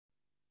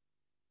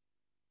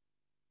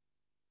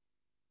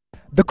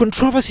The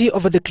controversy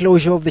over the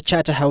closure of the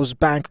Charterhouse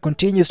Bank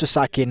continues to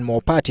suck in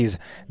more parties,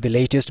 the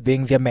latest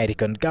being the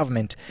American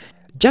government.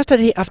 Just a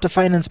day after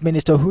Finance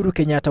Minister Uhuru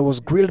Kenyatta was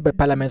grilled by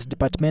Parliament's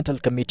Departmental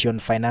Committee on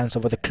Finance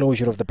over the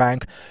closure of the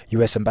bank,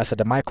 US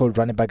Ambassador Michael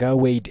Ranneberger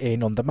weighed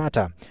in on the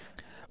matter.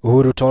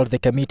 Uhuru told the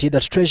committee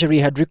that Treasury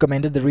had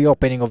recommended the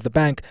reopening of the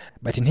bank,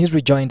 but in his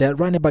rejoinder,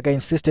 Ranneberger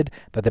insisted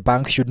that the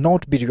bank should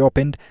not be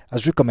reopened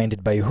as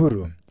recommended by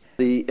Uhuru.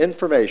 The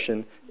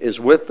information is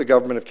with the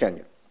government of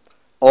Kenya.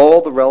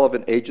 All the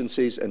relevant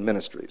agencies and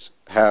ministries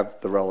have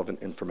the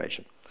relevant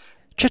information.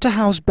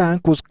 Charterhouse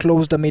Bank was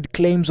closed amid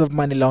claims of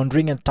money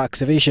laundering and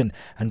tax evasion,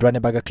 and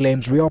Ranneberger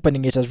claims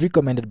reopening it as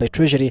recommended by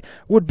Treasury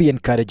would be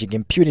encouraging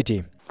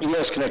impunity. The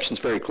U.S. connection is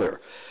very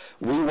clear.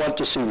 We want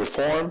to see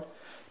reform,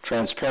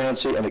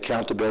 transparency, and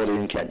accountability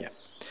in Kenya.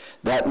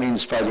 That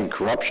means fighting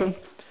corruption,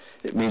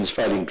 it means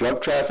fighting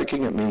drug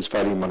trafficking, it means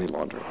fighting money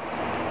laundering.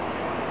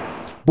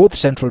 Both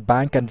Central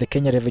Bank and the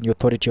Kenya Revenue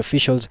Authority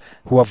officials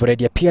who have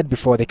already appeared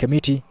before the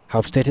committee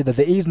have stated that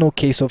there is no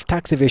case of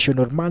tax evasion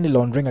or money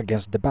laundering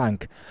against the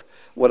bank.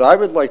 What I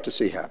would like to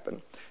see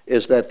happen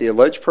is that the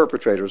alleged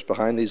perpetrators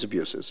behind these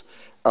abuses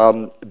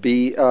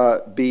be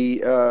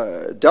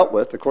dealt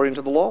with according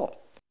to the law.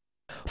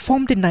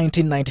 Formed in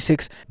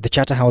 1996, the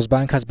Charterhouse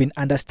Bank has been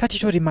under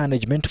statutory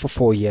management for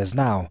 4 years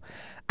now.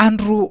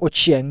 Andrew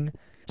Ochieng,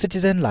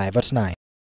 Citizen Live at 9.